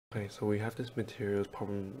Okay, so we have this materials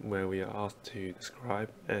problem where we are asked to describe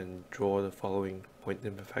and draw the following point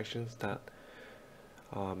imperfections that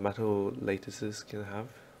metal lattices can have.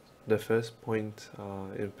 The first point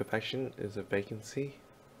imperfection is a vacancy,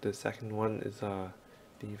 the second one is a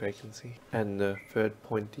Divacancy, and the third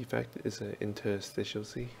point defect is an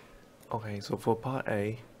interstitialcy. Okay, so for part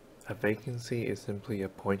A, a vacancy is simply a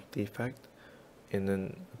point defect in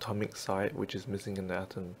an atomic site which is missing an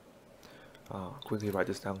atom. I'll quickly write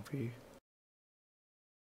this down for you.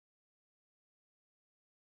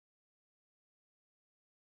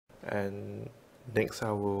 And next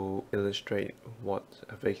I will illustrate what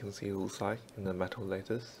a vacancy looks like in a metal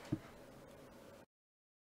lattice.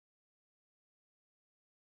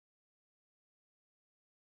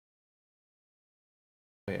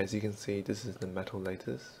 As you can see, this is the metal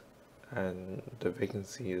lattice and the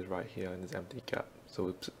vacancy is right here in this empty gap, so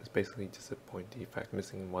it's basically just a point defect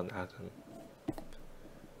missing one atom.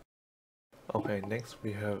 Okay, next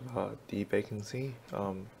we have Divacancy.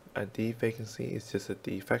 A Divacancy is just a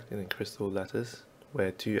defect in a crystal lattice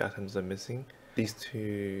where two atoms are missing. These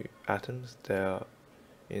two atoms, they are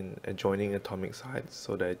in adjoining atomic sites,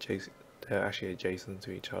 so they're actually adjacent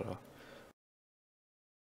to each other.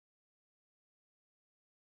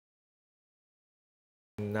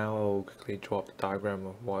 Now I'll quickly draw up the diagram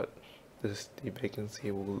of what this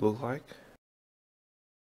Divacancy will look like.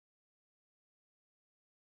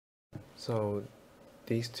 So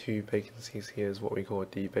these two vacancies here is what we call a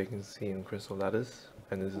Divacancy in crystal lattice,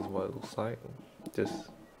 and this is what it looks like.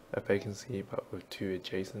 Just a vacancy but with two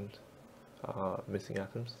adjacent missing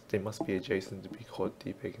atoms. They must be adjacent to be called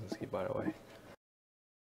Divacancy, by the way.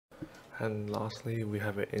 And lastly, we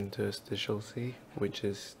have an interstitialcy, which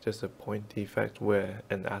is just a point defect where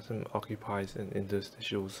an atom occupies an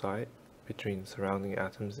interstitial site between surrounding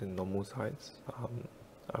atoms in normal sites.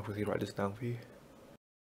 I'll quickly write this down for you.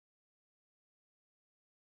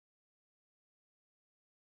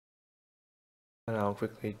 And I'll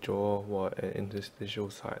quickly draw what an interstitial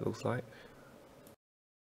site looks like.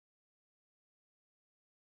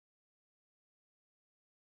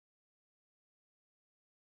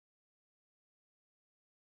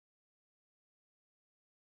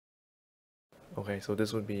 Okay, so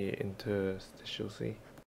this would be interstitialcy.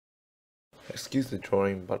 Excuse the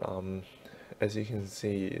drawing, but as you can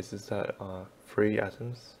see, is that three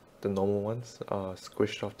atoms, the normal ones, are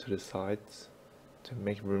squished off to the sides to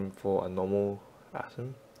make room for a normal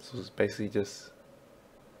atom. So it's basically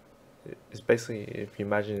if you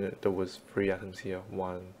imagine that there was three atoms here,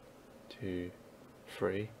 1, 2,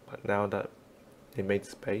 3, but now that they made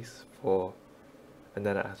space for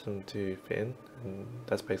another atom to fit in, and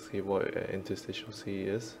that's basically what interstitialcy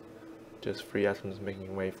is. Just three atoms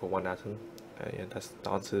making way for one atom. Yeah, that's the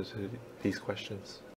answer to these questions.